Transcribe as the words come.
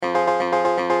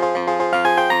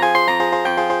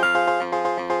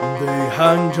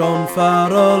hang John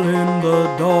Farrel in the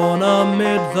dawn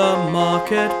amid the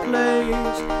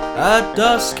marketplace. At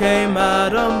dusk came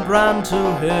Adam Brand to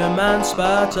him and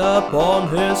spat upon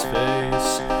his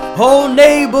face. "Ho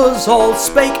neighbours all,"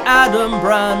 spake Adam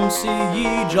Brand, "see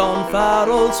ye John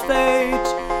Farrel's fate?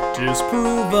 'Tis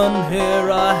proven here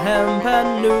a hempen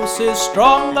noose is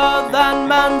stronger than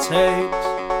man's hate.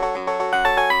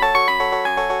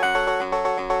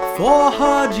 For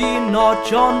heard ye not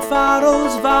John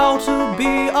Farrel's vow to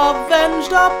be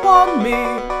avenged upon me?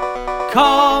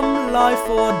 Come, life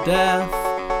or death,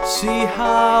 see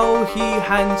how he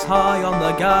hangs high on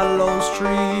the gallows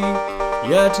tree.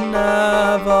 Yet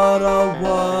never a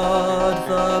word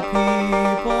the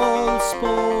people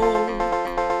spoke,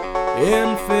 in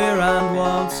fear and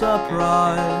wild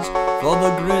surprise, for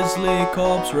the grisly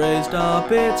corpse raised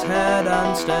up its head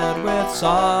and stared with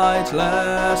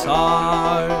sightless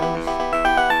eyes.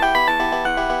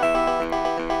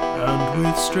 And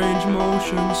with strange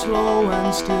motion, slow and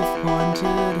stiff,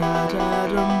 pointed at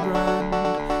Adam Brand,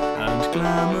 and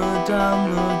clambered down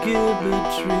the gibbet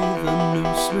tree, the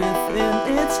noose within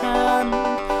its hand.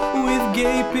 With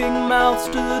gaping mouth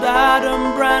stood Adam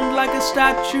Brand like a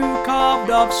statue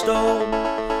carved of stone,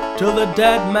 till the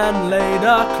dead man laid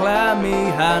a clammy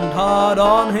hand hard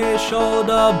on his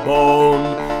shoulder bone.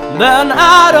 Then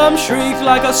Adam shrieked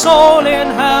like a soul in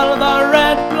hell, the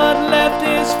red blood left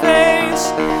his face,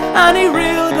 and he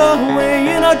reeled away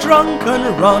in a drunken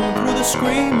run through the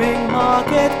screaming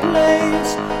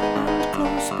marketplace. And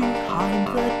close behind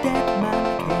the dead man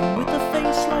came with a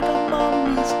face like a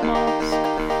mummy's mask,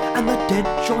 and the dead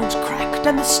joints cracked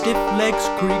and the stiff legs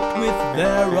creaked with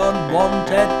their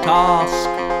unwonted task.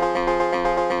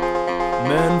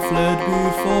 Men fled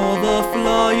before the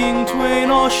flying twain,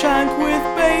 or shrank with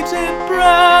bated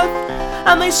breath,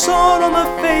 and they saw on the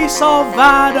face of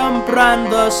Adam Brand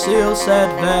the seal set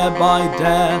there by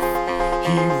death.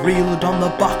 He reeled on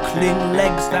the buckling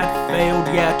legs that failed,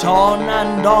 yet on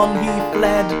and on he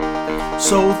fled.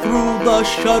 So through the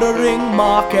shuddering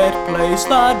marketplace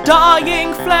the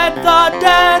dying fled the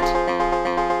dead.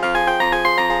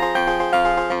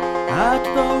 At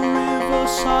the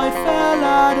riverside fell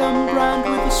Adam Brand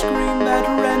with a scream that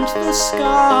rent the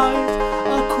skies.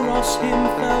 Across him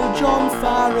fell John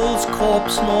Farrel's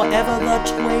corpse, nor ever the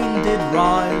twain did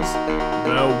rise.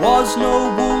 There was no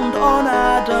wound on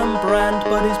Adam Brand,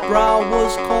 but his brow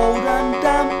was cold and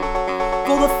damp,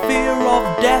 for the fear of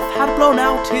death had blown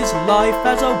out his life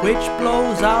as a witch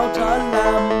blows out a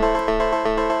lamp.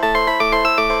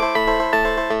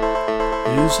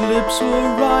 His lips were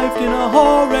writhed in a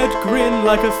horrid grin,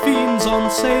 like a fiend's on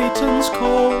Satan's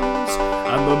coals,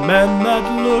 and the men that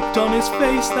looked on his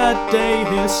face that day,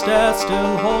 his stare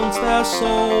still haunts their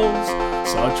souls.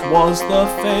 Such was the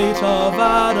fate of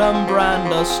Adam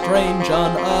Brand, a strange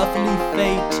unearthly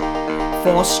fate.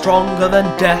 For stronger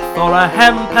than death or a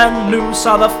hempen noose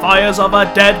are the fires of a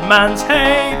dead man's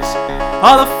hate,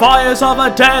 are the fires of a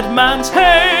dead man's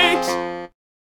hate.